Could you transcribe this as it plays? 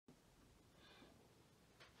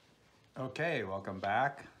Okay, welcome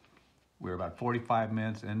back. We're about 45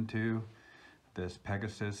 minutes into this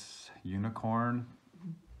Pegasus unicorn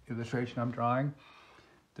illustration I'm drawing.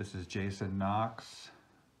 This is Jason Knox,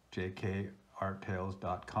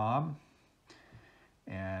 jkarttales.com,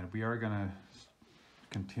 and we are going to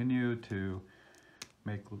continue to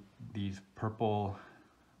make these purple,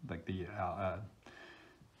 like the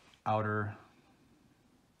outer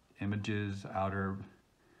images, outer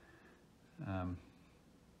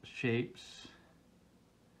shapes.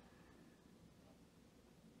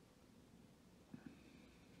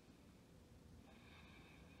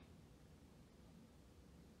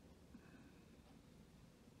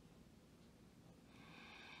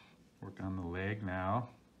 Working on the leg now.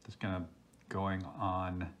 Just gonna going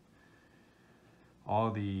on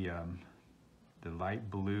all the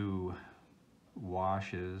light blue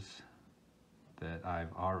washes that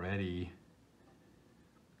I've already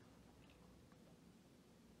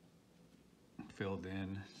filled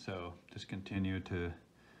in. So just continue to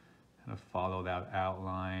kind of follow that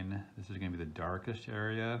outline. This is gonna be the darkest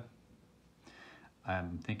area.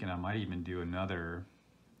 I'm thinking I might even do another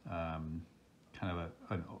kind of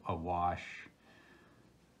a wash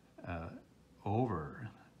over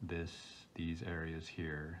these areas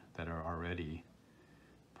here that are already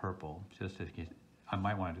purple, just in case. I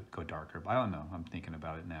might want to go darker, but I don't know. I'm thinking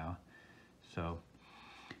about it now. So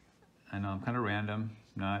I know I'm kind of random,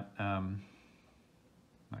 not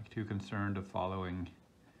too concerned of following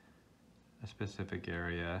a specific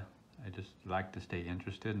area. I just like to stay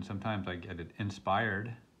interested, and sometimes I get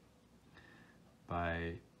inspired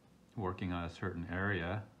by working on a certain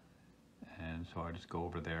area, and so I just go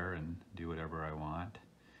over there and do whatever I want.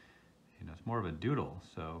 You know, it's more of a doodle,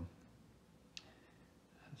 so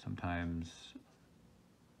sometimes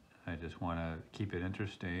I just want to keep it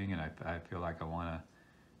interesting, and I feel like I want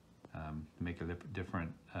to make a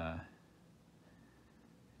different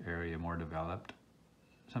area more developed.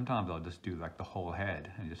 Sometimes I'll just do like the whole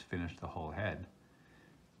head and just finish the whole head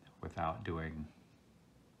without doing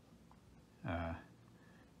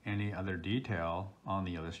any other detail on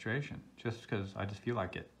the illustration, just because I just feel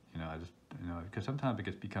like it. Because sometimes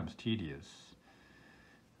it becomes tedious.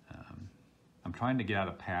 I'm trying to get out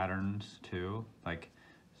of patterns too. Like,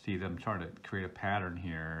 see them trying to create a pattern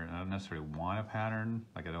here, and I don't necessarily want a pattern.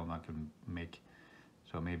 Like, I don't like to make.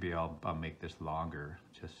 So maybe I'll make this longer,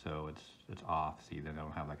 just so it's off. See, then I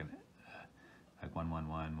don't have like 1 1 1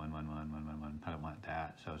 1 1 1 1 1 1. I don't want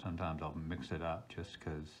that. So sometimes I'll mix it up just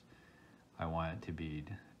because I want it to be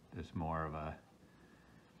just more of a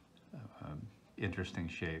interesting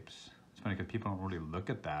shapes. It's funny because people don't really look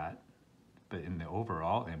at that, but in the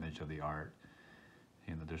overall image of the art,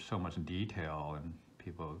 you know, there's so much detail, and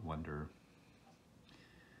people wonder,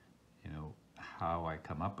 you know, how I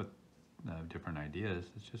come up with different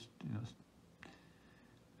ideas. It's just, you know,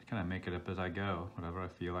 I kind of make it up as I go, whatever I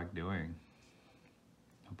feel like doing.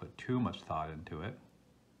 Don't put too much thought into it.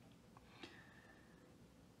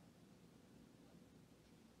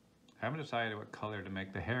 I haven't decided what color to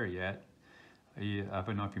make the hair yet. I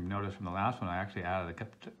don't know if you've noticed from the last one, I actually added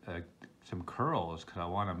some curls because I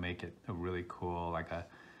want to make it a really cool, like a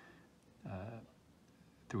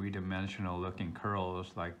three-dimensional looking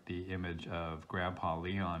curls, like the image of Grandpa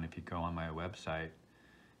Leon. If you go on my website,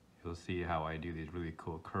 you'll see how I do these really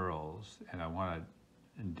cool curls, and I want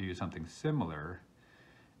to do something similar,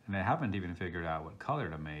 and I haven't even figured out what color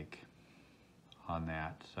to make on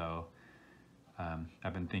that. So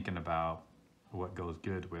I've been thinking about what goes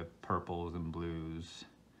good with purples and blues.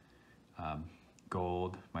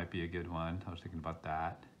 Gold might be a good one. I was thinking about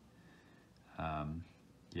that.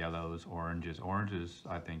 Yellows, oranges. Oranges,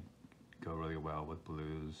 I think, go really well with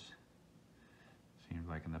blues. Seems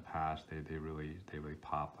like in the past they really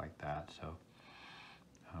pop like that.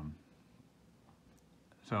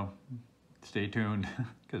 So stay tuned,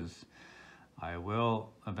 because I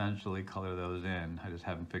will eventually color those in. I just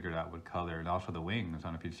haven't figured out what color. And also the wings. I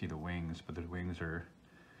don't know if you see the wings, but the wings are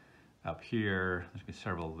up here. There's gonna be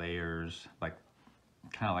several layers, like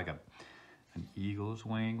kind of like an eagle's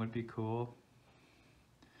wing would be cool.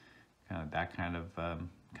 Kind of that kind of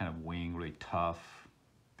wing, really tough,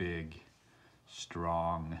 big,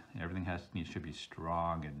 strong. Everything should be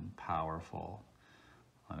strong and powerful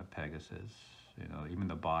on a Pegasus. You know, even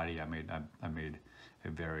the body. I made a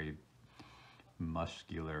very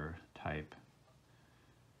muscular type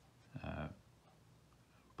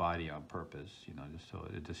body on purpose. You know, just so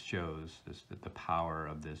it just shows the power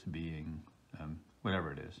of this being,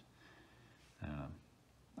 whatever it is.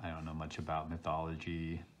 I don't know much about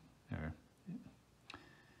mythology,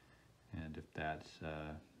 and if that's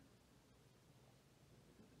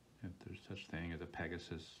if there's such thing as a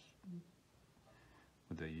Pegasus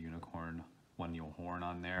with the unicorn, one horn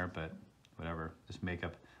on there, but whatever, just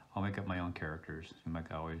I'll make up my own characters. Seems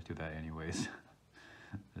like I always do that anyways.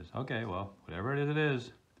 Just, okay, well, whatever it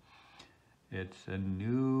is. It's a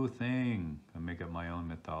new thing. I make up my own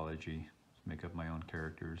mythology, make up my own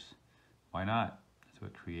characters. Why not? That's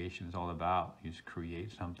what creation is all about. You just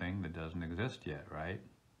create something that doesn't exist yet, right?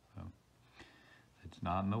 So it's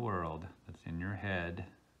not in the world, it's in your head.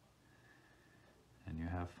 And you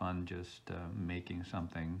have fun just making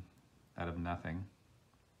something out of nothing,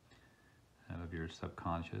 out of your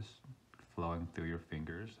subconscious, flowing through your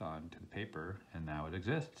fingers onto the paper, and now it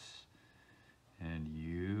exists. And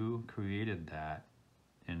you created that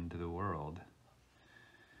into the world.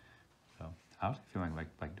 So I was feeling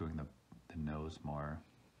like doing the nose more.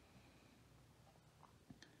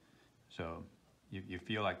 So you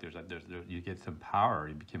feel like you get some power.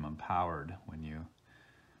 You become empowered when you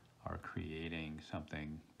are creating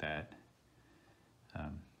something that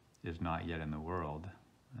is not yet in the world.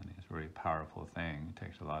 I think it's a really powerful thing. It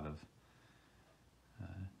takes a lot of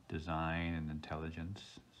design and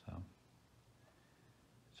intelligence. So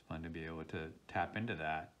it's fun to be able to tap into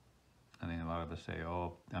that. I think a lot of us say,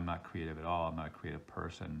 "Oh, I'm not creative at all. I'm not a creative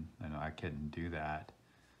person. I couldn't do that."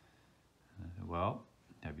 Well,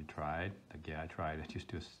 have you tried? Like, yeah, I tried. I just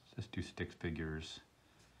do stick figures.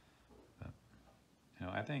 But,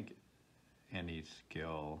 I think any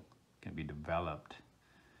skill can be developed.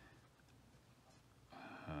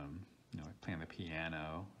 Like playing the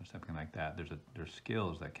piano or something like that. There's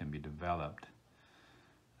skills that can be developed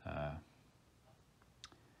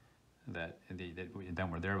that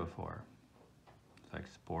were there before. It's like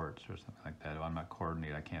sports or something like that. Oh, I'm not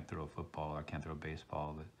coordinated. I can't throw a football. I can't throw a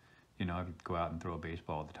baseball. But, if you go out and throw a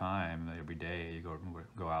baseball all the time, every day, you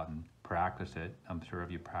go out and practice it. I'm sure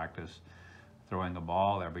if you practice throwing a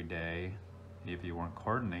ball every day, if you weren't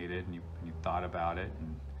coordinated and you thought about it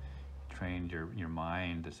and trained your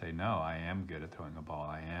mind to say, no, I am good at throwing a ball.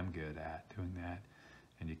 I am good at doing that.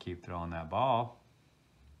 And you keep throwing that ball,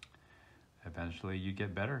 eventually you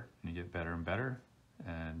get better, and you get better and better.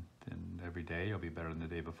 And then every day you'll be better than the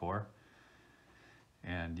day before.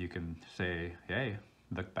 And you can say, hey,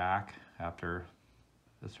 look back after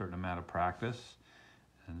a certain amount of practice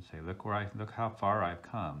and say, look how far I've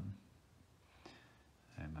come.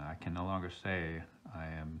 And I can no longer say I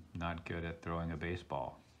am not good at throwing a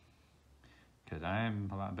baseball, because I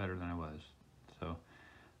am a lot better than I was. So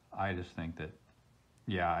I just think that,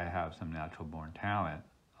 yeah, I have some natural born talent,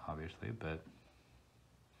 obviously, but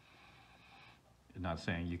I'm not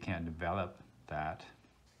saying you can't develop that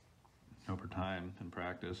over time and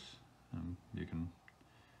practice. You can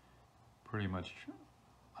pretty much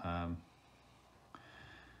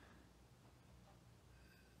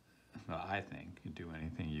I think you do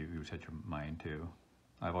anything you set your mind to.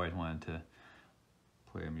 I've always wanted to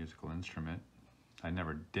play a musical instrument. I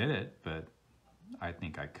never did it, but I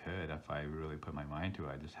think I could if I really put my mind to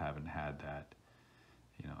it. I just haven't had that,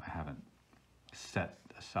 I haven't set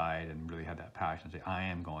aside and really had that passion to say, I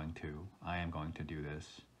am going to do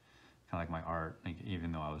this. Kind of like my art,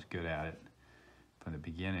 even though I was good at it from the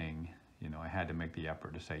beginning, I had to make the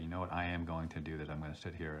effort to say, you know what, I am going to do this. I'm going to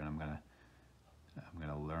sit here and I'm going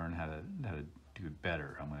to learn how to do it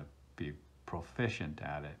better. I'm going to be proficient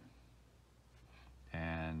at it.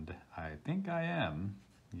 And I think I am.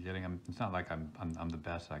 It's not like I'm the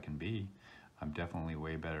best I can be. I'm definitely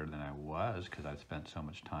way better than I was, because I've spent so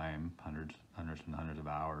much time, hundreds and hundreds of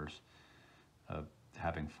hours of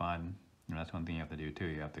having fun. And that's one thing you have to do too.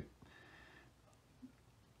 You have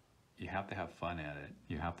to have fun at it.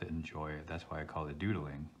 You have to enjoy it. That's why I call it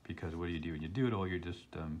doodling, because what do you do when you doodle? You're just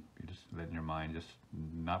letting your mind just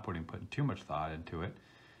not putting too much thought into it,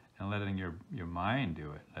 and letting your mind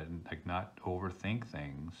do it, and not overthink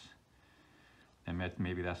things. And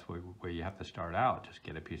maybe that's where you have to start out. Just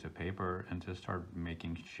get a piece of paper and just start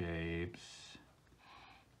making shapes,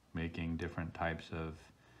 making different types of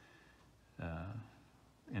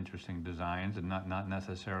interesting designs, and not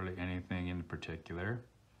necessarily anything in particular.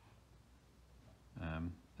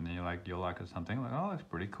 And then you'll like something like, oh, that's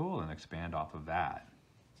pretty cool, and expand off of that.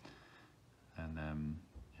 And then,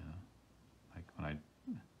 like when I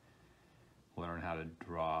learn how to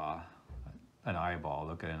draw an eyeball,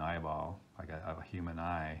 look at an eyeball, like a human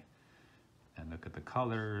eye, and look at the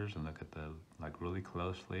colors and look at really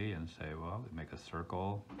closely and say, well, we make a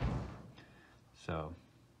circle. So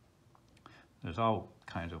there's all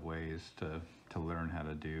kinds of ways to learn how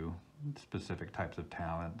to do specific types of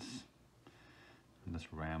talents. I'm just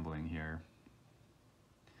rambling here.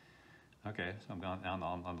 Okay, so I'm going down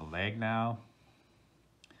on the leg now.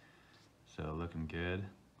 So looking good.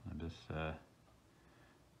 I'm just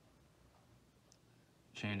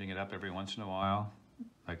changing it up every once in a while.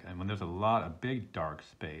 Like, and when there's a lot of big dark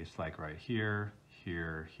space, like right here,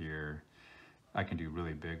 here, here, I can do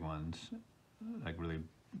really big ones, like really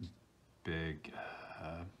big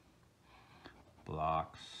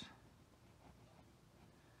blocks.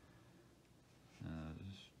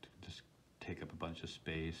 Just take up a bunch of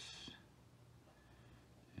space,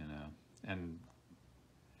 you know. And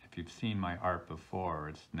if you've seen my art before,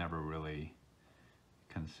 it's never really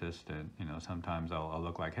consistent. You know, sometimes I'll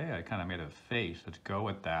look like, hey, I kind of made a face, let's go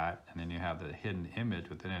with that. And then you have the hidden image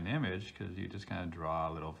within an image, because you just kind of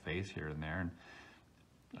draw a little face here and there.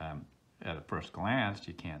 And at a first glance,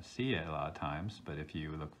 you can't see it a lot of times, but if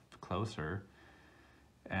you look closer,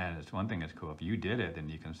 and it's one thing that's cool, if you did it, then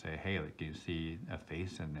you can say, hey, like, you see a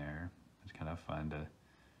face in there. It's kind of fun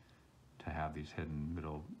to have these hidden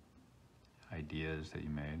little ideas that you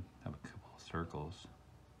made. Have a couple of circles.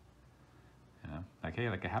 You know, like, hey,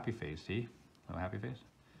 like a happy face, see? A happy face?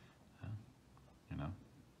 You know?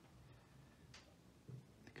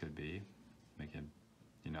 It could be, make it,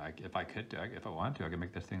 you know, if I could, if I wanted to, I could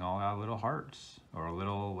make this thing all out of little hearts, or a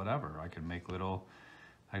little whatever. I could make little,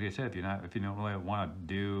 like I said, if you don't really want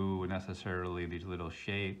to do necessarily these little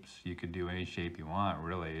shapes, you could do any shape you want,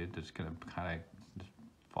 really. It's just gonna kind of just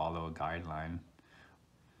follow a guideline.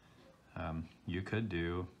 You could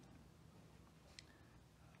do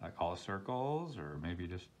like all circles, or maybe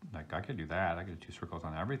just like, I could do that. I could do circles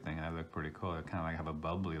on everything, and I look pretty cool. It kind of like have a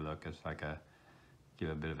bubbly look. It's like give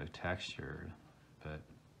a bit of a texture. But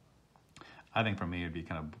I think for me, it'd be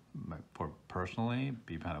kind of, for personally,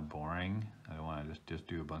 be kind of boring. I don't want to just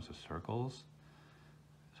do a bunch of circles.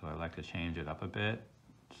 So I like to change it up a bit.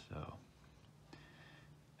 So,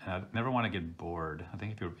 and I never want to get bored. I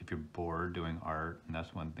think if you're bored doing art, and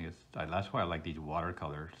that's one thing. That's why I like these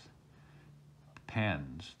watercolors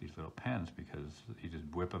pens, these little pens, because you just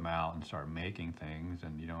whip them out and start making things,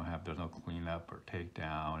 and there's no cleanup or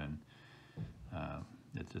takedown, and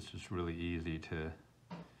it's just really easy to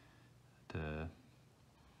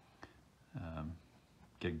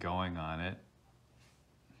get going on it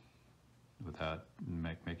without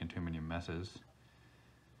making too many messes.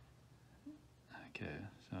 Okay,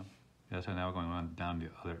 so now we're going on down the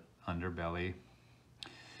other underbelly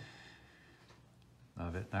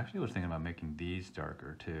of it. Actually, I was thinking about making these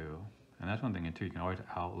darker too, and that's one thing too. You can always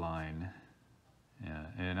outline. Yeah,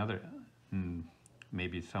 and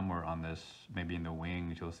maybe somewhere on this, maybe in the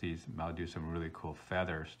wings, you'll see I'll do some really cool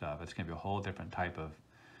feather stuff. It's gonna be a whole different type of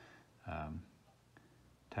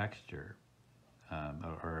texture,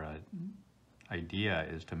 or idea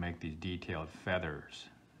is to make these detailed feathers.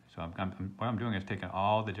 So what I'm doing is taking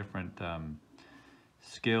all the different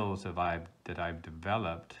skills that I've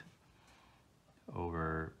developed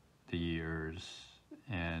over the years,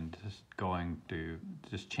 and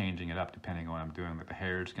just changing it up depending on what I'm doing. Like the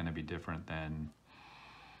hair is going to be different than,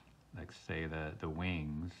 like, say, the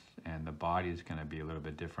wings, and the body is going to be a little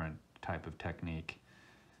bit different type of technique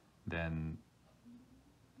than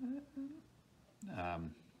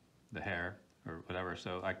the hair or whatever.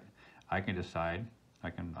 So I can decide.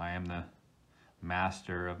 I am the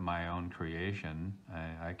master of my own creation.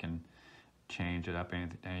 I can change it up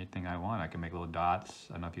anything I want. I can make little dots.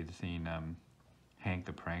 I don't know if you've seen Hank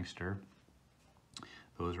the Prankster.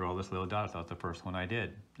 Those are all just little dots. That was the first one I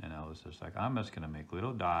did, and I was just like, I'm just gonna make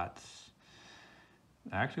little dots.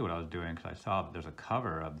 Actually, what I was doing, because I saw there's a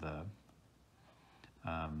cover of the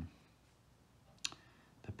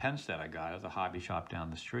pen set I got. It was a hobby shop down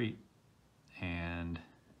the street, and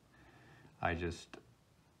I just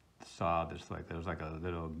saw this, like, there was like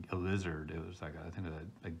a lizard. It was like I think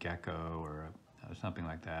a gecko or something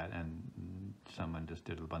like that, and someone just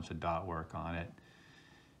did a bunch of dot work on it,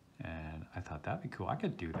 and I thought that'd be cool. I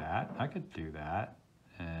could do that,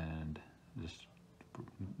 and just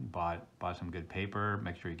bought some good paper.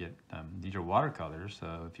 Make sure you get these are watercolors,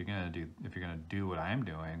 so if you're gonna do what I'm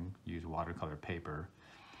doing, use watercolor paper.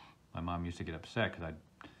 My mom used to get upset because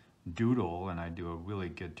I'd doodle, and I'd do a really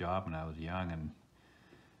good job when I was young,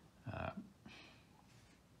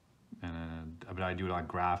 but I do it on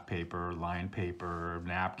graph paper, line paper,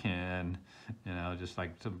 napkin, just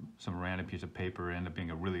like some random piece of paper ended up being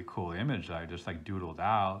a really cool image that I just like doodled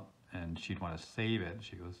out, and she'd want to save it.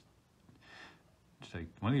 She's like,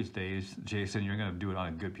 one of these days, Jason, you're gonna do it on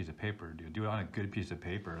a good piece of paper. Do it on a good piece of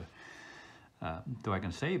paper, so I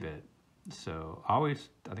can save it. So always,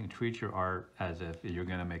 I think, treat your art as if you're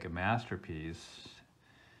gonna make a masterpiece,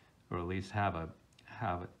 or at least have it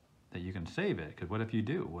that you can save it. Because what if you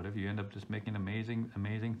do? What if you end up just making an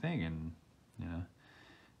amazing thing, and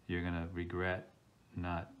you're gonna regret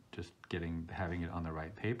not just having it on the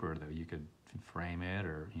right paper, that you could frame it,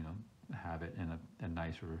 or have it in a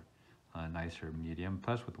nicer medium.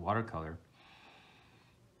 Plus with watercolor,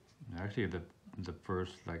 actually the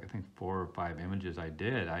first, like, I think 4 or 5 images I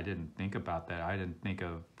didn't think about that. I didn't think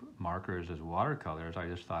of markers as watercolors. I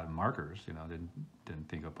just thought markers, you know, didn't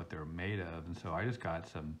think of what they were made of. And so I just got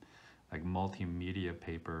some like multimedia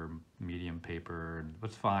paper, medium paper, and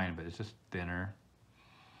it's fine, but it's just thinner.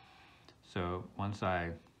 So once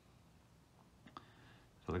so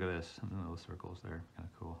look at this, little circles there, kind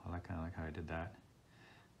of cool. I kind of like how I did that.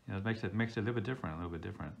 You know, it makes it a little bit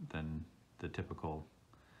different than the typical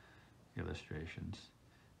illustrations.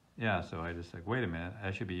 Yeah, so I just like, wait a minute,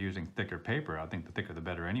 I should be using thicker paper. I think the thicker the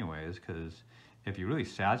better anyways, because if you really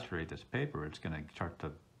saturate this paper, it's going to start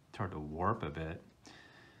to warp a bit,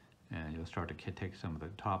 and you'll start to take some of the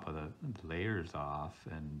top of the layers off,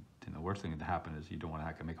 and the worst thing to happen is you don't want to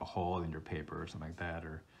have to make a hole in your paper or something like that,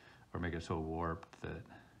 or make it so warped that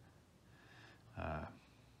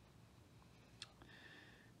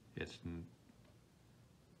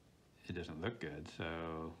it doesn't look good.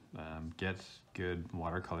 So gets good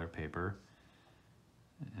watercolor paper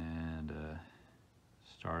and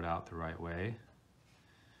start out the right way.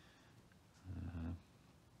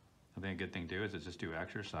 I think a good thing too is just do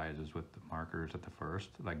exercises with the markers at the first.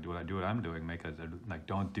 Like do what I'm doing.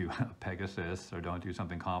 Don't do a Pegasus or don't do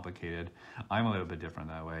something complicated. I'm a little bit different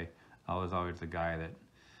that way. I was always the guy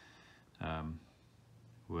that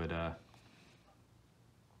would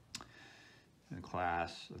in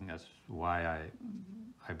class. I think that's why I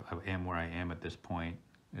am where I am at this point,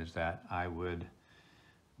 is that I would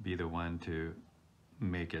be the one to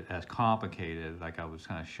make it as complicated, like I was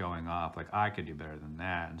kind of showing off, like I could do better than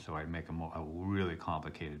that, and so I'd make a really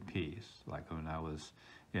complicated piece. Like when I was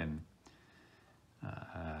in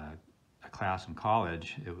a class in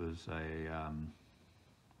college, it was a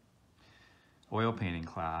oil painting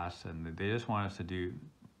class, and they just wanted us to do,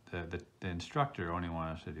 the instructor only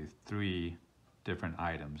wanted us to do 3 different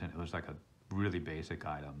items, and it was like a really basic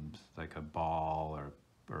items, like a ball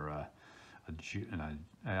or a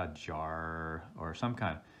jar or some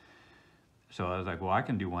kind. So I was like, well, I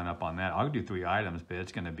can do one up on that. I'll do 3 items, but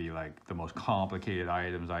it's going to be like the most complicated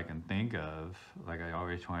items I can think of. Like I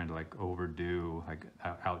always trying to like overdo, like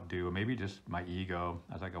outdo, or maybe just my ego.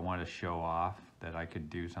 I was like, I wanted to show off that I could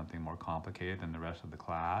do something more complicated than the rest of the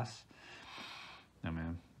class. I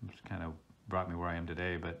mean, it's kind of brought me where I am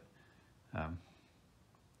today, but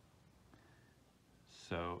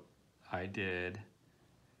so I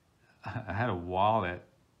had a wallet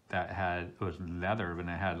that it was leather, and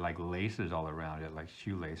it had like laces all around it, like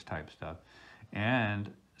shoelace type stuff.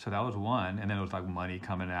 And so that was one. And then it was like money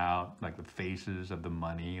coming out, like the faces of the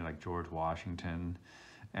money, like George Washington.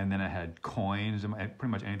 And then I had coins and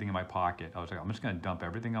pretty much anything in my pocket. I was like, I'm just going to dump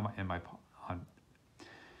everything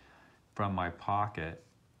from my pocket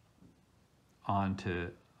onto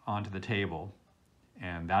the table,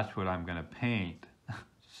 and that's what I'm going to paint.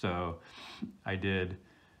 So I did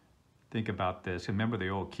think about this. Remember the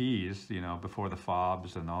old keys, you know, before the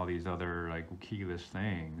fobs and all these other like keyless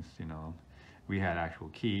things, you know, we had actual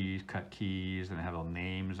keys, cut keys, and they had little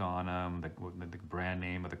names on them, the brand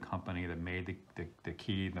name of the company that made the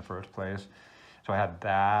key in the first place. So I had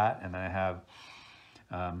that, and then I have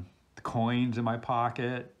the coins in my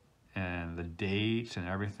pocket and the dates and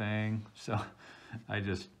everything. So I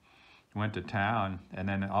just went to town. And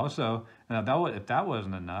then also, if that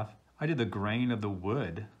wasn't enough, I did the grain of the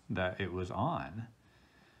wood that it was on.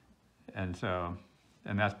 And so,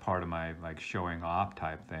 and that's part of my like showing off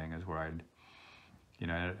type thing, is where I'd, you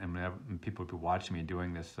know, and people would be watching me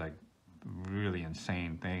doing this like really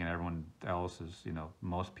insane thing, and everyone else is, you know,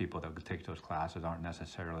 most people that would take those classes aren't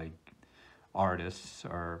necessarily artists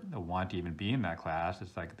or want to even be in that class.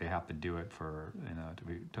 It's like they have to do it for, you know,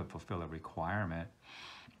 to fulfill a requirement.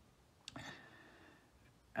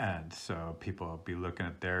 And so people will be looking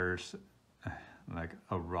at theirs like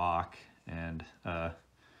a rock and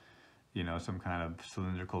you know, some kind of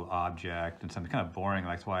cylindrical object and something kind of boring.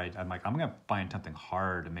 Like, that's why I'm like, I'm gonna find something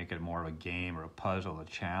hard to make it more of a game or a puzzle, a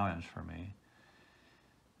challenge for me.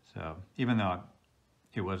 So even though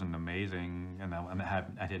it wasn't amazing, and I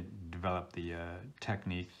had developed the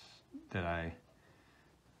techniques that I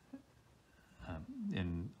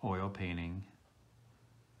in oil painting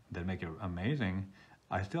that make it amazing,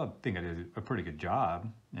 I still think I did a pretty good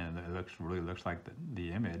job, and it really looks like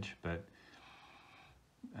the image, but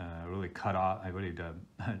really cut off. I really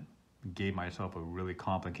gave myself a really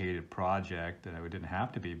complicated project that I didn't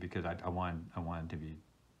have to be, because I wanted to be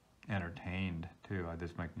entertained too. I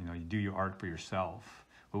just like, you know, you do your art for yourself.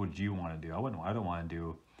 What would you want to do? I don't want to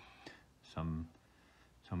do some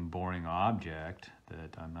boring object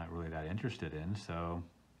that I'm not really that interested in. So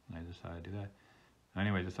And I decided to do that.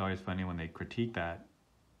 Anyways, it's always funny when they critique that,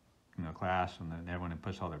 class, and then everyone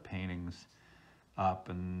puts all their paintings up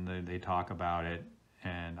and they talk about it.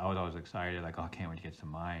 And I was always excited, like, oh, I can't wait to get to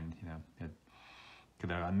mine,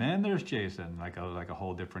 and then there's Jason, like a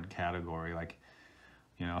whole different category, like,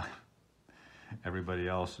 everybody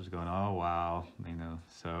else was going, oh wow,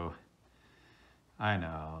 so I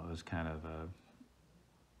know it was kind of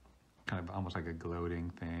almost like a gloating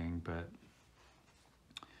thing, but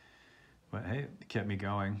hey, it kept me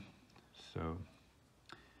going. So,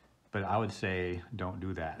 but I would say don't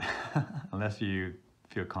do that unless you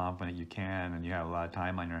feel confident you can and you have a lot of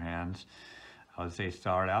time on your hands. I would say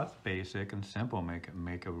start out basic and simple.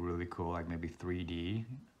 Make a really cool, like maybe 3D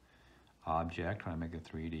object. Try to make a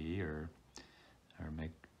 3D or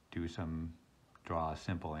draw a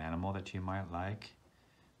simple animal that you might like.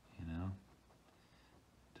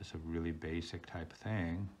 Just a really basic type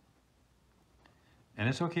thing. And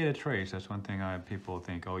it's okay to trace. That's one thing people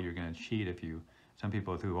think, oh, you're going to cheat if you. Some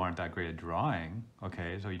people who aren't that great at drawing,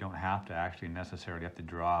 okay, so you don't have to actually necessarily have to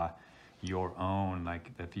draw your own,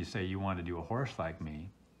 like if you say you want to do a horse like me,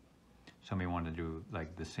 somebody wanted to do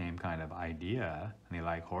like the same kind of idea and they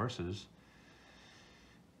like horses,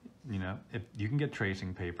 if you can get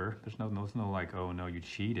tracing paper, there's no like, oh no, you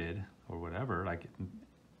cheated or whatever, like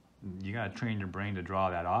you got to train your brain to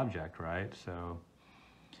draw that object, right? So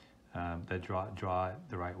that draw it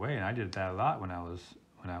the right way. And I did that a lot when I was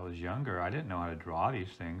younger. I didn't know how to draw these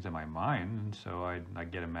things in my mind, and so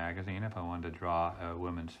I'd get a magazine if I wanted to draw a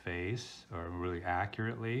woman's face or really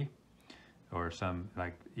accurately, or some,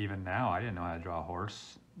 like even now I didn't know how to draw a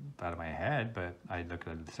horse out of my head, but I looked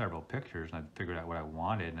at several pictures and I figured out what I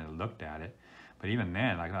wanted and I looked at it. But even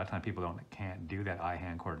then, like a lot of times people can't do that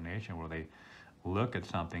eye-hand coordination where they look at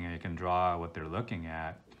something and you can draw what they're looking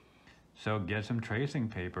at. So get some tracing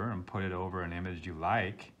paper and put it over an image you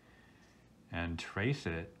like and trace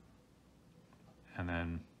it, and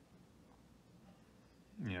then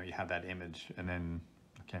you have that image, and then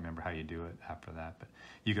I can't remember how you do it after that, but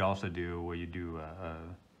you could also do where you do a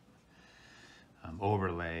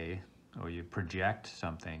overlay, or you project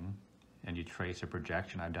something and you trace a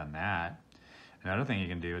projection. I've done that. Another thing you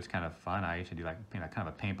can do, it's kind of fun, I used to do like kind of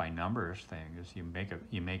a paint by numbers thing, is you make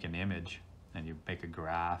an image and you make a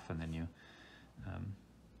graph, and then you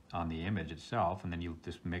on the image itself, and then you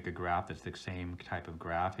just make a graph that's the same type of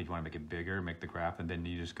graph. If you want to make it bigger, make the graph, and then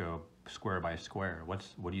you just go square by square. What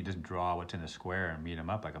do you just draw what's in the square and meet them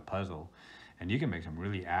up like a puzzle? And you can make some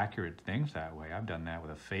really accurate things that way. I've done that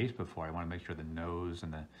with a face before. I want to make sure the nose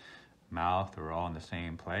and the mouth are all in the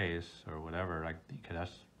same place or whatever, like, because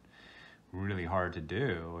that's really hard to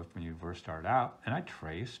do when you first start out. And I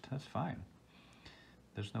traced, that's fine.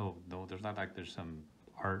 There's there's not like there's some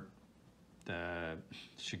art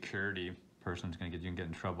security person's going to get you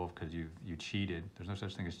in trouble because you cheated. There's no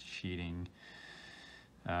such thing as cheating.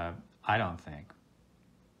 I don't think,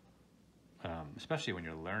 especially when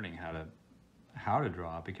you're learning how to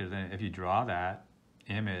draw, because then if you draw that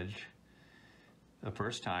image the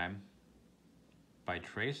first time by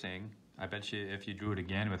tracing, I bet you if you drew it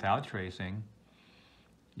again without tracing,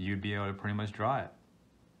 you'd be able to pretty much draw it.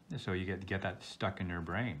 So you get that stuck in your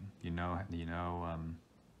brain.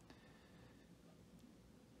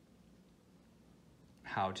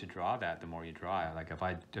 How to draw that the more you draw it. Like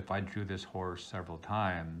if I drew this horse several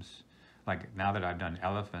times, like now that I've done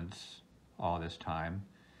elephants all this time,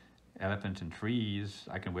 elephants and trees,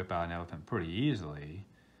 I can whip out an elephant pretty easily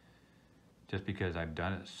just because I've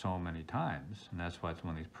done it so many times. And that's why it's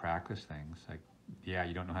one of these practice things. Like, yeah,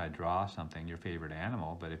 you don't know how to draw something, your favorite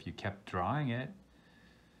animal, but if you kept drawing it,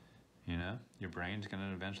 your brain's going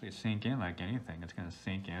to eventually sink in like anything. It's going to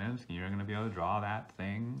sink in, and you're going to be able to draw that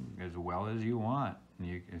thing as well as you want.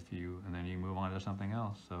 And then you move on to something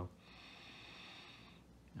else. So,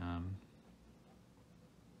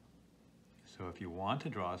 so if you want to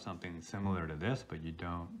draw something similar to this, but you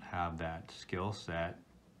don't have that skill set,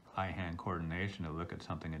 eye-hand coordination to look at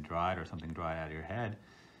something and draw it, or something draw it out of your head,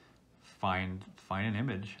 find an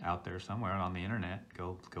image out there somewhere on the internet.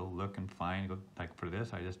 Go look and find. Like for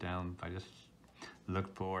this, I just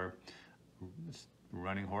looked for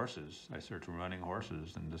running horses. I searched running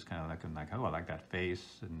horses and just kind of looking like, oh, I like that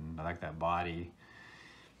face and I like that body.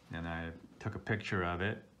 And I took a picture of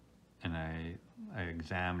it and I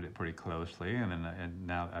examined it pretty closely. And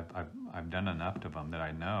now I've done enough of them that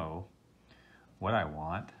I know what I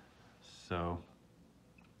want. So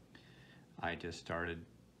I just started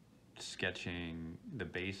sketching the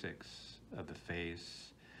basics of the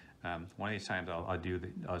face. One of these times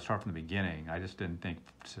I'll start from the beginning. I just didn't think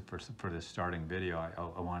for this starting video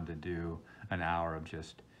I wanted to do an hour of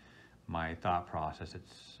just my thought process.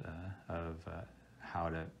 It's of how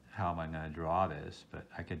am I going to draw this, but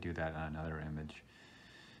I could do that on another image.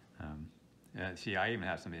 See, I even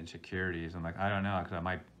have some insecurities. I'm like, I don't know, because I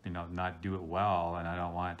might, not do it well, and I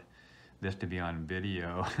don't want this to be on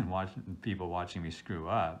video and people watching me screw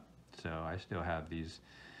up. So I still have these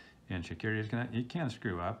insecurities. You can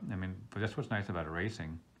screw up. I mean, but that's what's nice about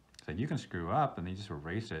erasing. It's like you can screw up and you just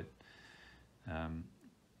erase it.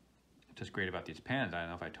 What's great about these pens, I don't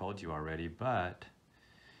know if I told you already, but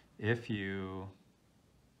if you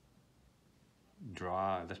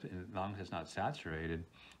draw, as long as it's not saturated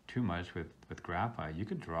too much with graphite, you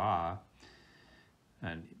could draw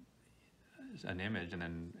an image and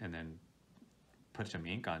then put some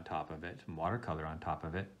ink on top of it, some watercolor on top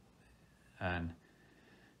of it, and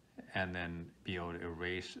then be able to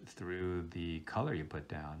erase through the color you put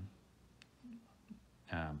down.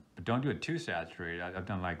 But don't do it too saturated. I've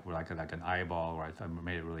done like an eyeball where I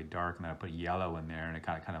made it really dark and then I put yellow in there and it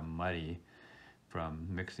got kind of muddy from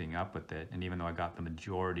mixing up with it. And even though I got the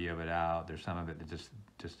majority of it out, there's some of it that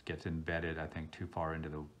just gets embedded, I think, too far into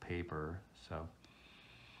the paper. So,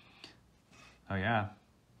 oh yeah,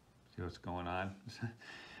 see what's going on?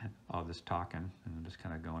 All this talking and I'm just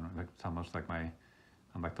kind of going, like, it's almost like I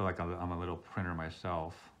feel like I'm a little printer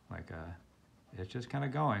myself, it's just kind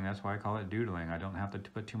of going. That's why I call it doodling. I don't have to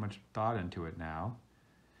put too much thought into it now.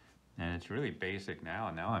 And it's really basic now.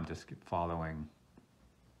 And now I'm just following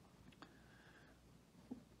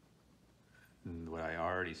what I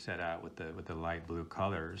already set out with the light blue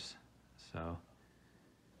colors. So,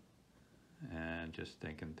 and just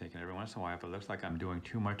thinking every once in a while, if it looks like I'm doing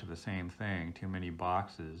too much of the same thing, too many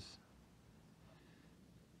boxes,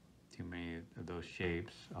 too many of those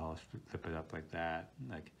shapes, I'll flip it up like that.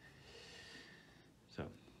 So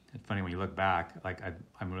it's funny when you look back,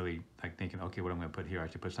 I'm really thinking, okay, what I'm going to put here, I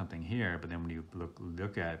should put something here. But then when you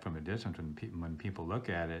look at it from a distance, when people look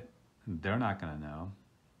at it, they're not going to know.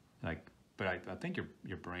 But I think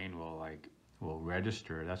your brain will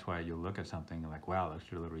register. That's why you look at something like, wow, it looks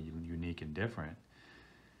really unique and different.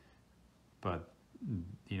 But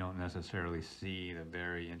you don't necessarily see the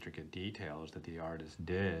very intricate details that the artist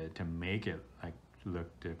did to make it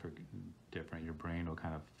look different. Your brain will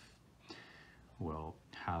kind of will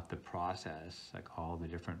have to process all the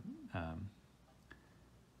different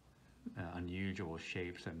unusual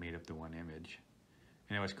shapes that made up the one image.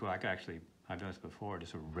 And it was cool. I've done this before,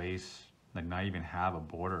 just erase, not even have a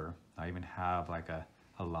border, not even have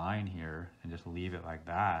a line here, and just leave it like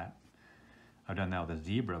that. I've done that with a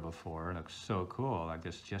zebra before. It looks so cool.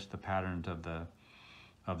 Just the patterns of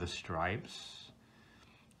the stripes,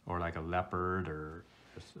 or like a leopard, or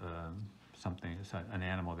something. It's an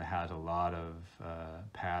animal that has a lot of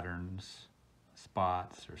patterns,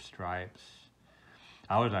 spots, or stripes.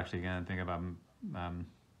 I was actually going to think about.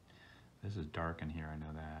 This is dark in here. I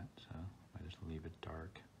know that, so I just leave it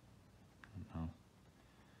dark. I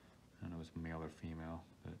don't know if it's male or female,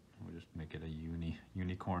 but we'll just make it a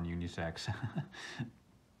unicorn unisex.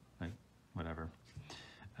 Whatever.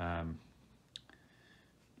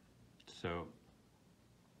 So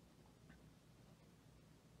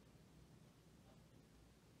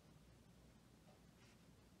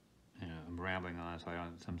I'm rambling on, so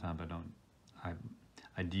sometimes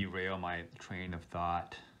I derail my train of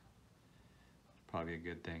thought. Probably a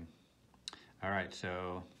good thing. All right,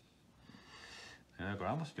 so we're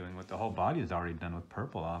almost doing what the whole body is already done with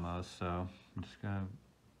purple almost, so I'm just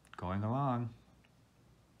going along.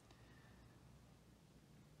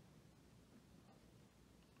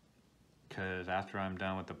 Because after I'm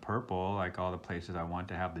done with the purple, all the places I want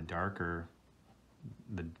to have the darker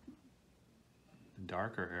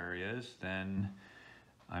areas, then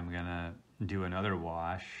I'm gonna do another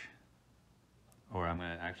wash, or I'm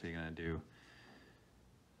actually gonna do.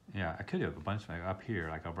 Yeah, I could do a bunch of up here,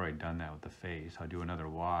 I've already done that with the face. I'll do another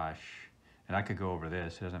wash, and I could go over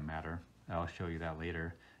this, it doesn't matter. I'll show you that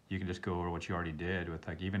later. You can just go over what you already did with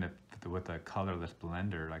even if with a colorless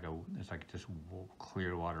blender, it's just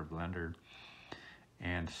clear water blender,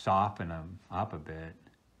 and soften them up a bit.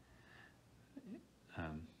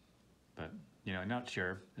 But not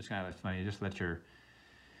sure. It's kind of funny. You just let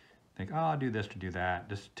think, oh, I'll do this to do that.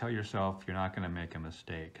 Just tell yourself you're not going to make a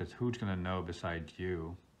mistake, because who's going to know besides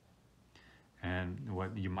you? And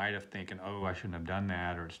what you might have thinking, oh, I shouldn't have done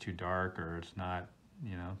that, or it's too dark, or it's not,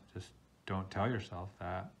 just don't tell yourself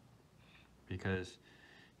that, because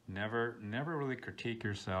never really critique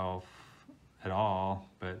yourself at all,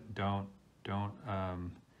 but don't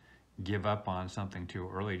give up on something too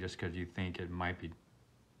early just because you think it might be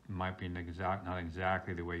not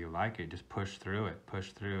exactly the way you like it. Just push through it.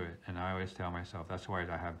 And I always tell myself, that's why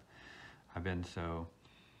I've been so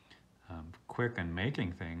quick in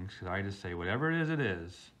making things, because I just say whatever it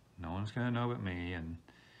is. No one's gonna know but me. And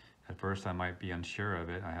at first I might be unsure of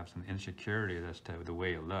it. I have some insecurity as to the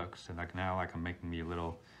way it looks. And like now, like I'm making me a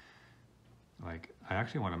little, like I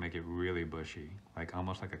actually want to make it really bushy, like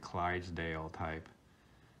almost like a Clydesdale type.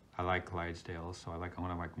 I like Clydesdales, so I want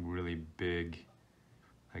to like really big,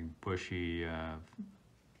 like bushy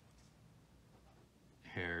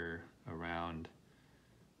hair around.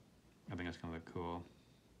 I think that's gonna look cool.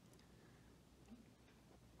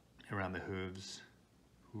 Around the hooves.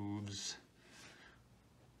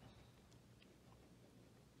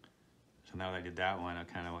 So now that I did that one,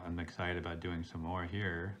 I'm excited about doing some more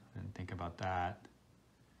here. Didn't think about that.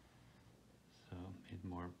 So need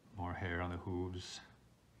more hair on the hooves.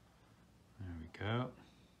 There we go.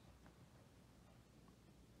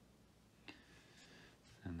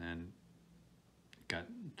 And then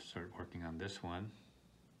start working on this one.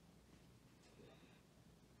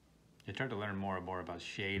 You start to learn more and more about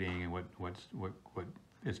shading and what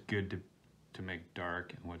is good to make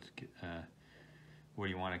dark, and what do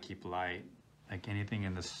you want to keep light. Like anything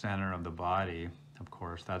in the center of the body, of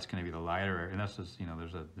course, that's going to be the lighter, and that's just,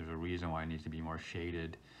 there's a reason why it needs to be more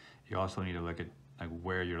shaded. You also need to look at like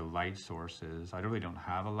where your light source is. I really don't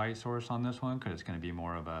have a light source on this one because it's going to be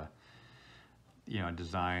more of a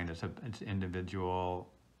design it's individual,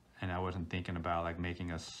 and I wasn't thinking about like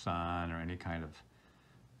making a sun or any kind of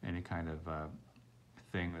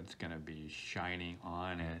thing that's going to be shining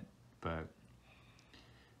on it. But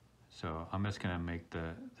so I'm just going to make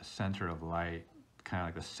the center of light kind of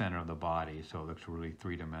like the center of the body, so it looks really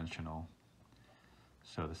three-dimensional.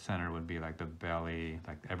 So the center would be like the belly,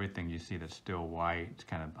 like everything you see that's still white. It's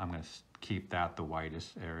I'm going to keep that the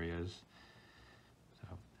whitest areas. So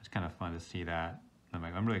it's kind of fun to see that.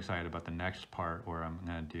 I'm really excited about the next part where I'm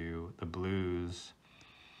going to do the blues.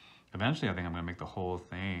 Eventually, I think I'm going to make the whole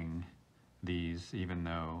thing these, even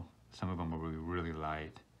though some of them will be really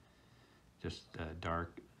light, just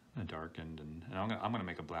darkened, and I'm going to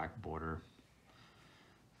make a black border.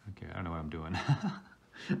 Okay, I don't know what I'm doing.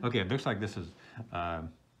 Okay, it looks like this is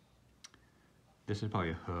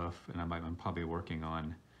probably a hoof, and I'm probably working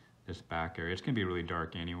on this back area. It's going to be really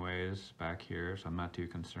dark anyways back here, so I'm not too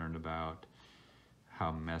concerned about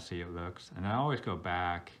how messy it looks. And I always go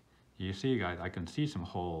back. You see, guys, I can see some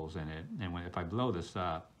holes in it, and if I blow this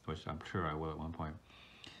up, which I'm sure I will at one point,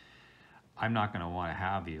 I'm not going to want to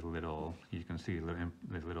have these little, you can see the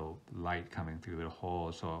little light coming through little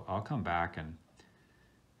holes. So I'll come back and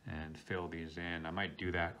fill these in. I might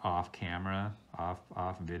do that off camera,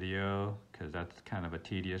 off video, because that's kind of a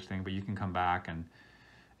tedious thing. But you can come back and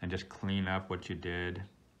just clean up what you did.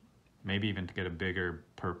 Maybe even to get a bigger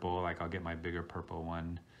purple, like I'll get my bigger purple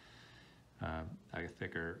one, like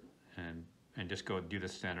thicker, and just go do the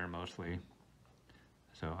center mostly.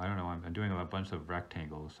 So I don't know, I'm doing a bunch of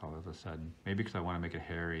rectangles all of a sudden. Maybe because I want to make it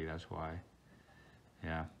hairy, that's why.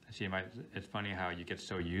 Yeah, see, it's funny how you get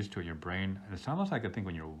so used to it in your brain. It's almost like I think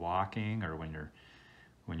when you're walking or when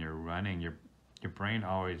you're running, your brain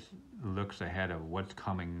always looks ahead of what's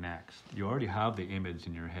coming next. You already have the image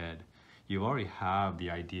in your head. You already have the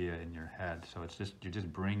idea in your head. So it's just, you're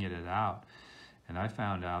just bringing it out. And I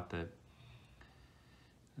found out that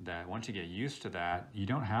once you get used to that, you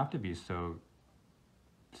don't have to be so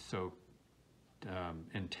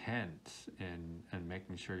intense in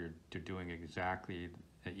making sure you're doing exactly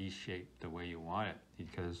each shape the way you want it.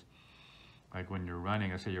 Because like when you're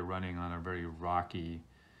running, let's say you're running on a very rocky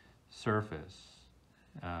surface,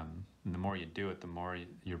 and the more you do it, the more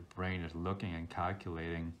your brain is looking and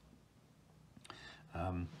calculating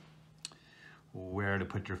where to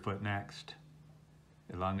put your foot next.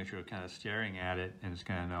 As long as you're kind of staring at it, and it's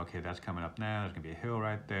going to know, okay, that's coming up now, there's going to be a hill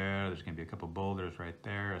right there, there's going to be a couple boulders right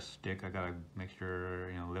there, a stick, I got to make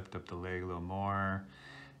sure, lift up the leg a little more.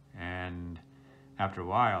 And after a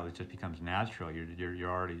while, it just becomes natural.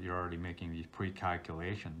 You're already making these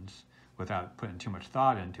pre-calculations without putting too much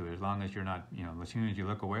thought into it. As long as you're not, as soon as you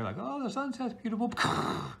look away, like, oh, the sunset's beautiful,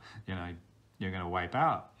 you're going to wipe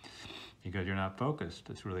out because you're not focused.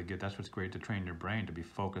 It's really good. That's what's great, to train your brain to be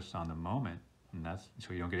focused on the moment. And that's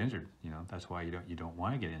so you don't get injured. That's why you don't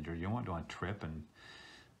want to get injured. You don't want to trip and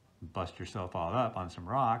bust yourself all up on some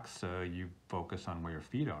rocks. So you focus on where your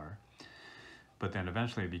feet are. But then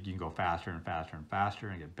eventually you can go faster and faster and faster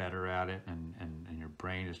and get better at it. And your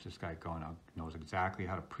brain is just like knows exactly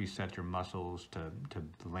how to preset your muscles to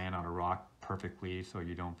land on a rock perfectly so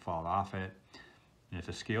you don't fall off it. And it's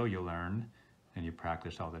a skill you learn and you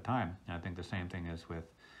practice all the time. And I think the same thing is with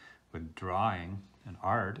drawing and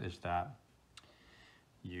art, is that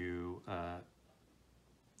you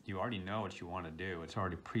you already know what you want to do. It's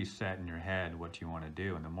already preset in your head what you want to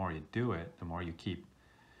do, and the more you do it, the more you keep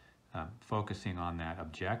focusing on that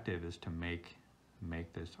objective is to make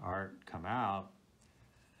this art come out.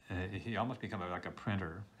 You almost become like a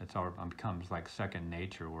printer. It's all becomes like second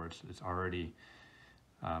nature, where it's already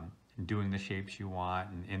doing the shapes you want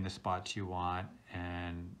and in the spots you want,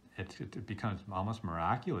 and it becomes almost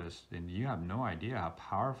miraculous. And you have no idea how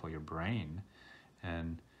powerful your brain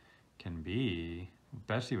and can be,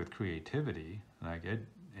 especially with creativity. Like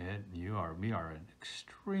we are an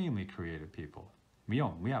extremely creative people. We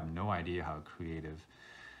have no idea how creative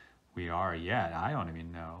we are yet. I don't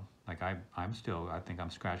even know. Like I think I'm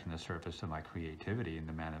scratching the surface of my creativity and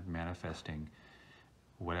the manifesting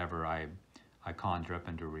whatever I conjure up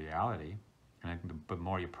into reality. And the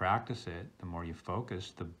more you practice it, the more you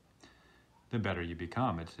focus, the better you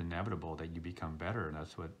become. It's inevitable that you become better, and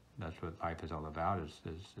that's what life is all about.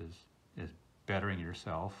 Is bettering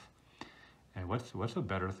yourself. And what's a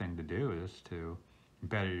better thing to do is to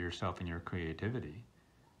better yourself in your creativity,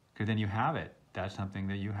 because then you have it. That's something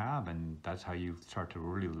that you have, and that's how you start to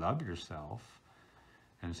really love yourself.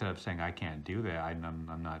 And instead of saying I can't do that,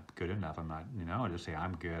 I'm not good enough, I'm not, just say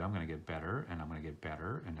I'm good. I'm going to get better, and I'm going to get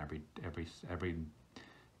better. And every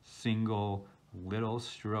single little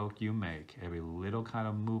stroke you make, every little kind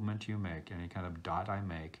of movement you make, any kind of dot I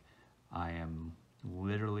make, I am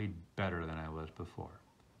literally better than I was before.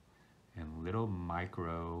 In little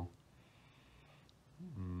micro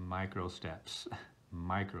steps,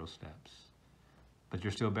 micro steps. But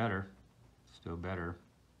you're still better,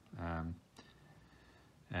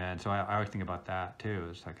 and so I always think about that too.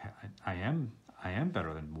 It's like I am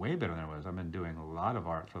way better than I was. I've been doing a lot of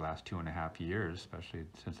art for the last 2.5 years, especially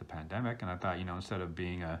since the pandemic. And I thought, instead of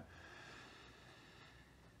being kind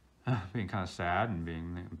of sad and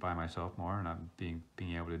being by myself more, and not being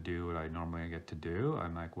able to do what I normally get to do,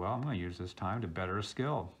 I'm like, well, I'm going to use this time to better a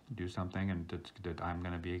skill, do something, and that I'm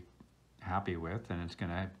going to be happy with, and it's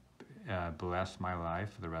going to bless my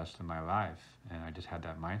life for the rest of my life. And I just had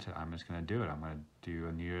that mindset. I'm just going to do it. I'm going to do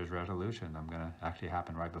a New Year's resolution. I'm going to actually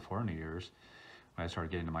happen right before New Year's when I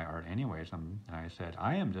started getting into my art anyways. And I said,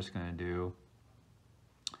 I am just going to do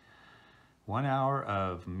 1 hour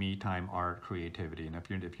of me time art creativity. And if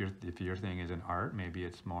your thing is in art, maybe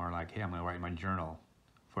it's more like, hey, I'm going to write in my journal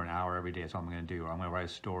for an hour every day. That's all I'm going to do. Or I'm going to write a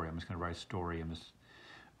story. I'm just going to write a story.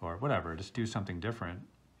 Or whatever. Just do something different.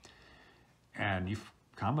 And you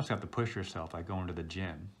almost have to push yourself, like going to the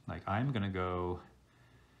gym. Like, I'm going to go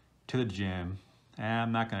to the gym, and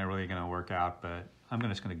I'm not really going to work out, but I'm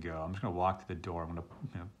just going to go. I'm just going to walk to the door. I'm going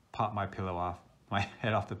to pop my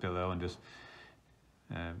head off the pillow, and just,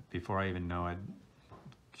 before I even know it,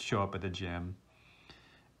 show up at the gym.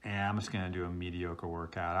 And I'm just going to do a mediocre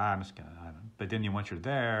workout. But then once you're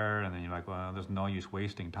there, and then you're like, well, there's no use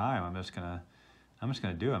wasting time. I'm just going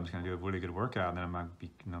to do it. I'm just going to do a really good workout, and then I'm going to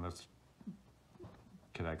be, that's,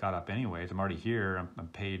 because I got up anyways. I'm already here. I'm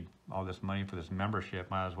paid all this money for this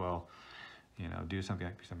membership. Might as well, do something,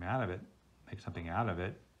 make something out of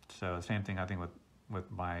it. So the same thing I think with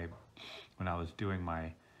when I was doing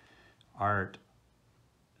my art,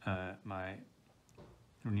 my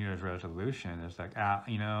New Year's resolution is like, I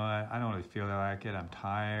don't really feel like it. I'm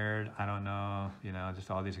tired. I don't know.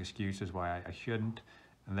 Just all these excuses why I shouldn't.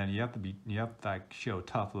 And then you have to like show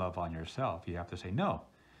tough love on yourself. You have to say no,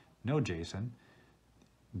 Jason.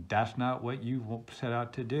 That's not what you set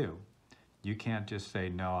out to do. You can't just say,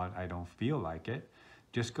 no, I don't feel like it.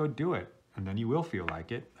 Just go do it. And then you will feel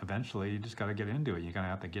like it. Eventually, you just got to get into it. You're going to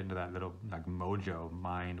have to get into that little like mojo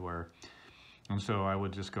mind where, and so I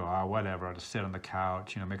would just go, whatever. I'll just sit on the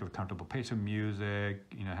couch, make it comfortable, play some music,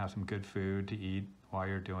 have some good food to eat while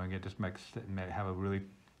you're doing it. Just have a really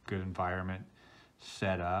good environment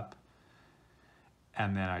set up.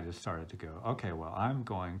 And then I just started to go, okay, well, I'm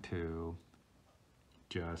going to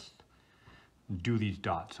just do these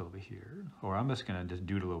dots over here, or I'm just gonna just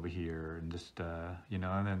doodle over here, and just and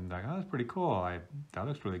then like, oh, that's pretty cool. That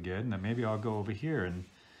looks really good, and then maybe I'll go over here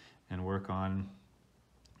and work on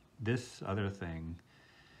this other thing.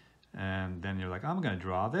 And then you're like, I'm gonna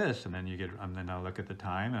draw this, and then then I'll look at the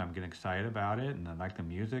time, and I'm getting excited about it, and I like the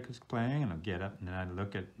music is playing, and I'll get up, and then I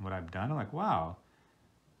look at what I've done. I'm like, wow,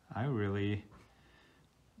 I really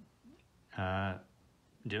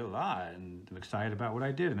did a lot, and I'm excited about what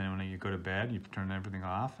I did. And then when you go to bed, you turn everything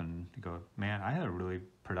off, and you go, man, I had a really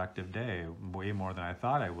productive day, way more than I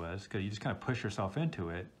thought I was, because you just kind of push yourself into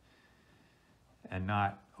it and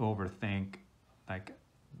not overthink, like,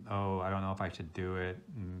 oh, I don't know if I should do it.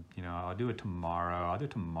 I'll do it tomorrow. I'll do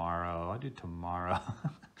it tomorrow.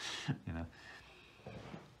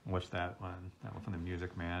 What's that one? That one from the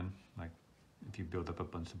Music Man. Like, if you build up a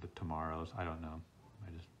bunch of tomorrows, I don't know.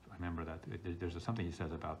 I remember that there's something he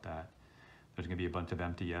says about that. There's going to be a bunch of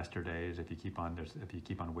empty yesterdays if you keep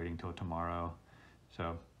on waiting till tomorrow.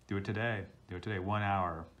 So do it today. Do it today. 1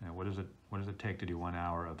 hour. You know, what does it take to do 1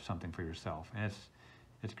 hour of something for yourself? And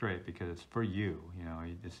it's great because it's for you. You know,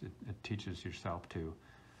 it teaches yourself to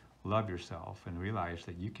love yourself and realize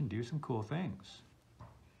that you can do some cool things.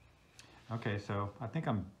 Okay, so I think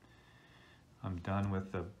I'm done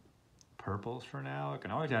with the purples for now. I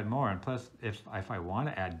can always add more, and plus if I want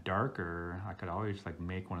to add darker, I could always like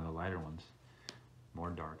make one of the lighter ones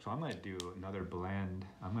more dark. So I'm going to do another blend.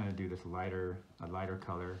 I'm going to do this a lighter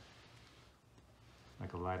color,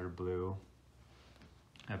 like a lighter blue.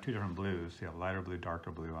 I have two different blues. You have lighter blue,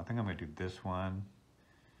 darker blue. I think I'm going to do this one.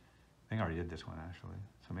 I think I already did this one actually.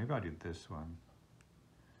 So maybe I'll do this one.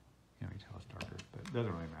 You know, you tell it's darker, but it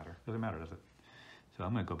doesn't really matter. Doesn't matter, does it? So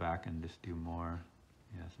I'm going to go back and just do more.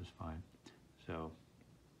 Yeah, this is fine. So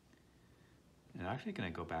I'm actually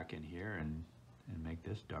going to go back in here and make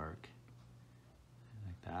this dark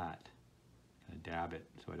like that. Kind of dab it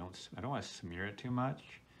so I don't want to smear it too much.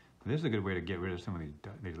 But this is a good way to get rid of some of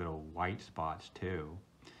these little white spots too.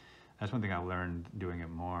 That's one thing I've learned doing it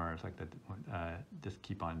more. It's like that. Just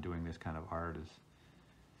keep on doing this kind of art, is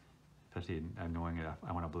especially knowing it.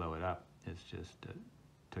 I want to blow it up. It's just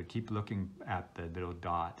to keep looking at the little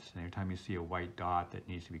dots, and every time you see a white dot that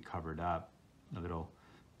needs to be covered up, a little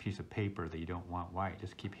piece of paper that you don't want white,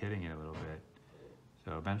 just keep hitting it a little bit.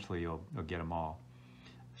 So eventually you'll get them all.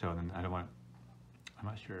 So then I'm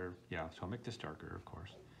not sure, yeah, so I'll make this darker, of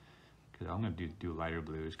course, because I'm going to do lighter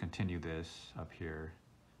blues, continue this up here.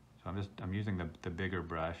 So I'm using the bigger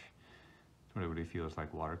brush. It really feels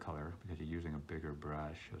like watercolor because you're using a bigger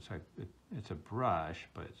brush. It's like it's a brush,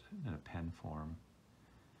 but it's in a pen form.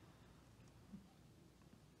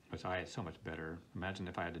 It's so much better. Imagine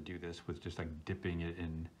if I had to do this with just like dipping it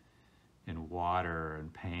in water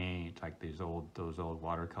and paint, like those old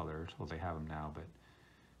watercolors. Well, they have them now, but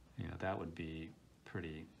you know, that would be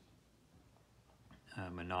pretty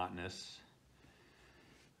monotonous,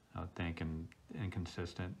 I would think, and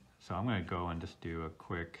inconsistent. So I'm going to go and just do a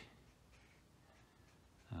quick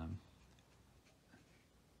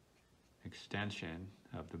extension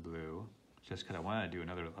of the blue, just because I want to do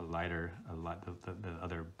the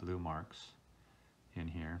other blue marks in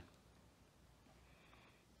here.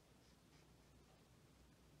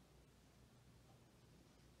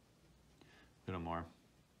 A little more.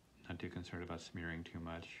 Not too concerned about smearing too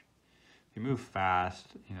much. If you move fast,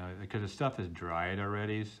 you know, because the stuff is dried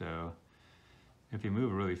already, so if you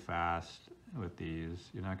move really fast with these,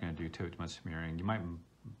 you're not going to do too much smearing. You might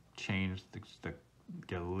change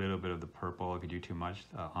get a little bit of the purple if you do too much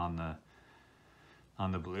on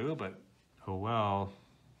the blue, but oh well,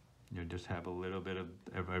 you just have a little bit of,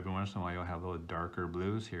 every once in a while you'll have little darker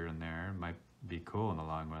blues here and there. It might be cool in the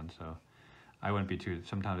long run. So I wouldn't be too,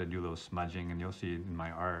 sometimes I do a little smudging, and you'll see in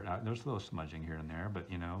my art, there's a little smudging here and there, but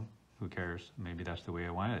you know, who cares? Maybe that's the way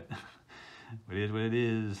I want it. It is what it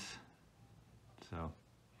is. So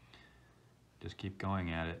just keep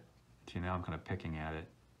going at it. See, now I'm kind of picking at it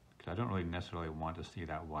because I don't really necessarily want to see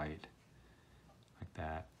that white like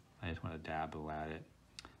that. I just want to dabble at it.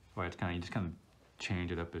 So it's kind of, you just kind of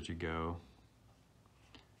change it up as you go.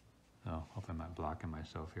 Oh, hopefully I'm not blocking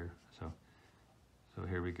myself here. So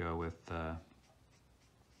here we go with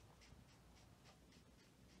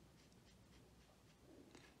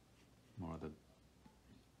more of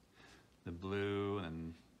the blue,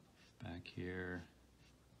 and back here.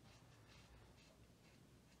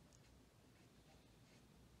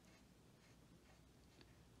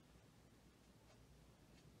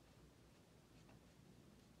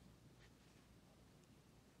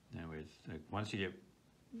 Anyways, once you get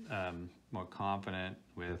more confident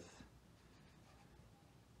with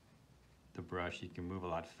the brush, you can move a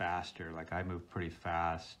lot faster. Like I move pretty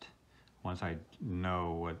fast once I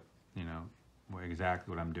know what, you know,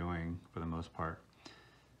 exactly what I'm doing for the most part.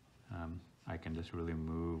 I can just really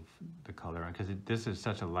move the color, because this is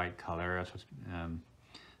such a light color. That's what's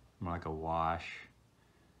more like a wash.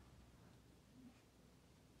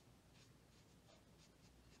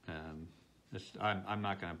 I'm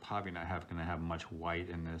not probably not gonna have much white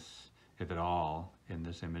in this, if at all, in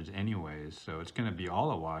this image anyways. So it's gonna be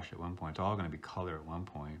all a wash at one point. It's all gonna be color at one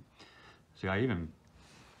point. See, I even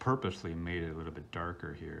purposely made it a little bit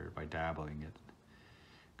darker here by dabbling it,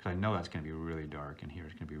 because I know that's gonna be really dark, and here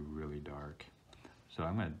it's gonna be really dark. So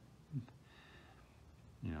I'm gonna,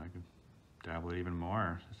 you know, I can dabble it even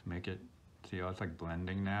more. Just make it, see how it's like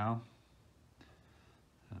blending now?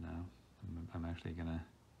 I don't know. I'm actually gonna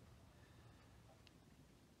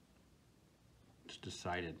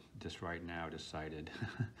just right now decided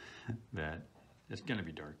that it's gonna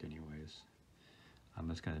be dark anyways. I'm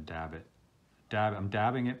just gonna dab it. I'm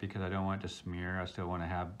dabbing it because I don't want it to smear. I still want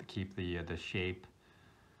to keep the shape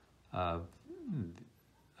of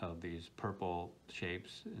these purple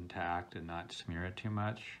shapes intact and not smear it too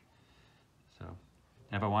much. So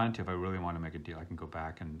if I wanted to, if I really want to make a deal, I can go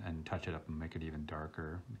back and touch it up and make it even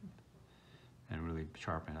darker and really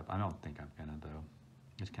sharpen it up. I don't think I'm gonna though.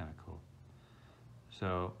 It's kind of cool.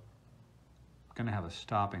 So I'm gonna have a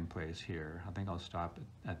stopping place here. I think I'll stop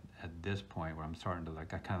at this point where I'm starting to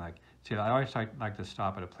like, I kind of like, see, I always like to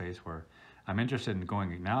stop at a place where I'm interested in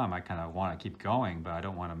going. Now I might kind of want to keep going, but I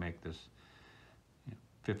don't want to make this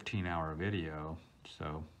 15-hour video.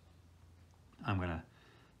 So I'm gonna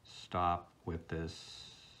stop with this,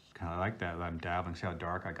 kind of like that. I'm dabbling, see how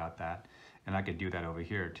dark I got that? And I could do that over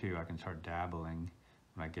here too. I can start dabbling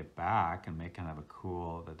when I get back and make kind of a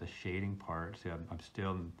cool, the shading part. See, I'm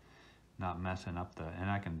still not messing up and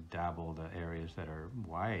I can dabble the areas that are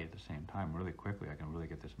white at the same time really quickly. I can really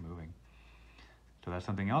get this moving. So that's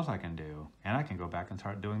something else I can do. And I can go back and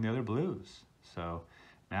start doing the other blues. So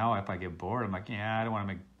now if I get bored, I'm like, yeah, I don't want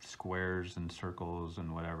to make squares and circles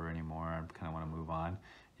and whatever anymore. I kind of want to move on.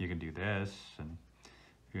 You can do this, and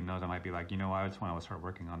who knows, I might be like, you know, I just want to start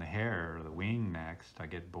working on the hair or the wing next. I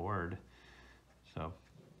get bored. So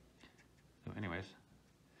anyways.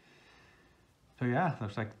 So yeah,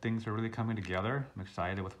 looks like things are really coming together. I'm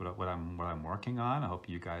excited with what I'm working on. I hope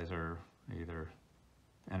you guys are either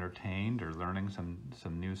entertained or learning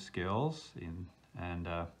some new skills, and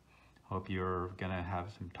hope you're gonna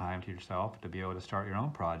have some time to yourself to be able to start your own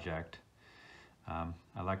project.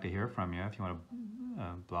 I'd like to hear from you if you want to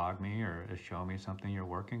blog me or show me something you're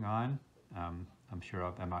working on. I'm sure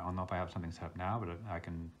I don't know if I have something set up now, but I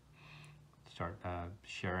can start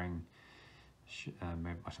sharing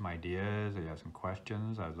maybe some ideas. If you have some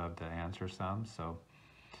questions, I'd love to answer some. So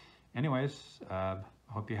anyways,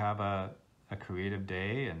 hope you have a creative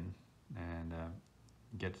day and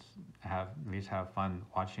at least have fun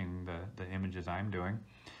watching the images I'm doing.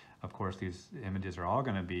 Of course, these images are all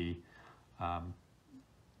going to be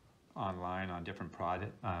online on different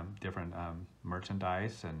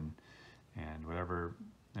merchandise and whatever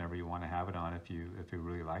you want to have it on. If you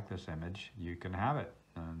really like this image, you can have it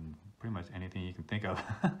on pretty much anything you can think of.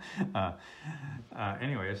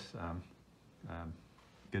 Anyways,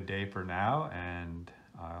 good day for now, and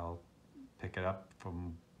I'll pick it up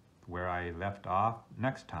from where I left off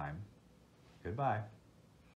next time. Goodbye.